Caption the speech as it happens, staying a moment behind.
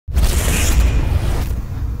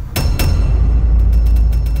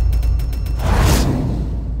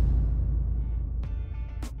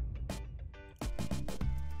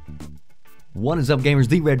What is up, gamers?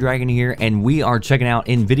 The Red Dragon here, and we are checking out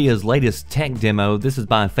NVIDIA's latest tech demo. This is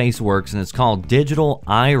by FaceWorks, and it's called Digital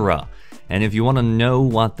Ira. And if you want to know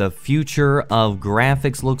what the future of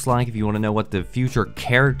graphics looks like, if you want to know what the future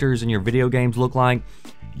characters in your video games look like,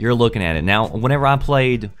 you're looking at it. Now, whenever I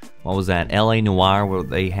played, what was that, LA Noire, where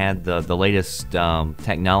they had the latest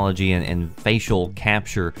technology and facial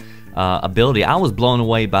capture ability, I was blown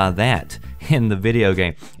away by that in the video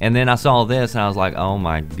game. And then I saw this and I was like, oh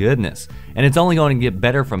my goodness. And it's only going to get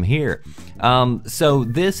better from here. So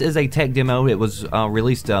this is a tech demo. It was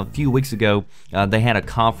released a few weeks ago. They had a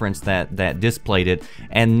conference that displayed it,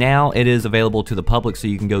 and now it is available to the public, so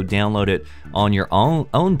you can go download it on your own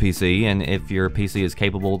PC, and if your PC is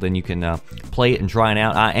capable, then you can play it and try it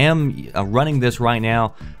out. I am running this right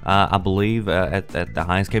now, I believe, at the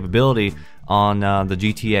highest capability on the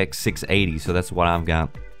GTX 680, so that's what I've got.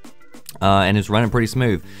 And it's running pretty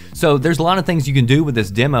smooth. So there's a lot of things you can do with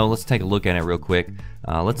this demo. Let's take a look at it real quick.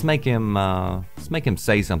 Let's make him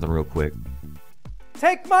say something real quick.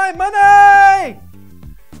 Take my money!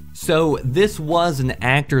 So this was an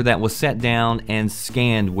actor that was sat down and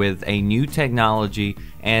scanned with a new technology,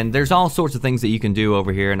 and there's all sorts of things that you can do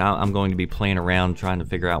over here, and I'm going to be playing around trying to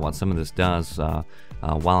figure out what some of this does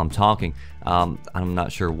while I'm talking. I'm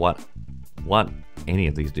not sure what any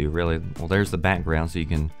of these do, really. Well, there's the background, so you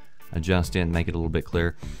can adjust it and make it a little bit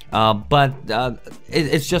clearer. But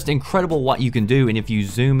it's just incredible what you can do. And if you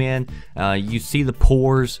zoom in, you see the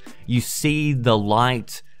pores, you see the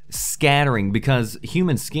light scattering, because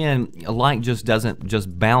human skin, light just doesn't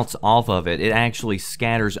just bounce off of it. It actually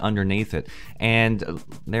scatters underneath it. And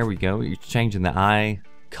there we go. You're changing the eye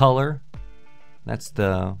color. That's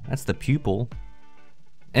the pupil.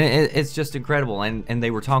 And it's just incredible. And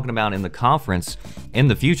they were talking about in the conference, in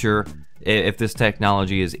the future, if this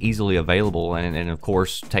technology is easily available, and of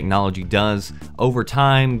course technology does over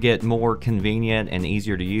time get more convenient and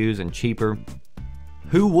easier to use and cheaper,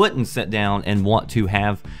 who wouldn't sit down and want to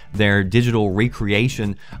have their digital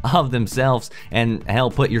recreation of themselves, and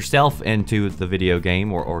hell, put yourself into the video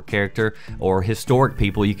game or character, or historic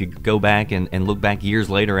people. You could go back and look back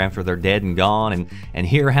years later after they're dead and gone, and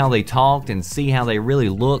hear how they talked and see how they really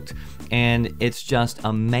looked. And it's just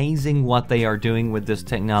amazing what they are doing with this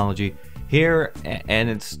technology here, and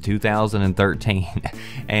it's 2013,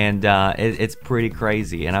 and it's pretty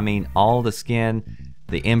crazy. And I mean, all the skin,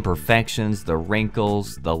 the imperfections, the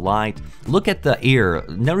wrinkles, the light. Look at the ear.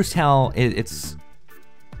 Notice how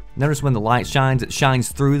notice when the light shines, it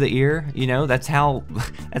shines through the ear. You know, that's how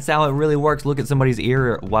it really works. Look at somebody's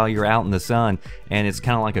ear while you're out in the sun, and it's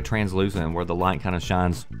kind of like a translucent where the light kind of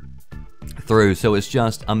shines through. So it's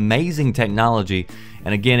just amazing technology.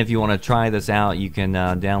 And again, if you want to try this out, you can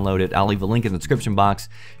download it. I'll leave a link in the description box.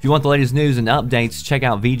 If you want the latest news and updates, check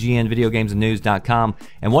out VGNVideoGamesAndNews.com.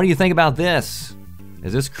 And what do you think about this?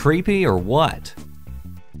 Is this creepy or what?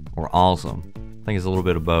 Or awesome? I think it's a little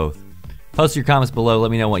bit of both. Post your comments below. Let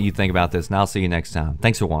me know what you think about this, and I'll see you next time.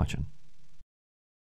 Thanks for watching.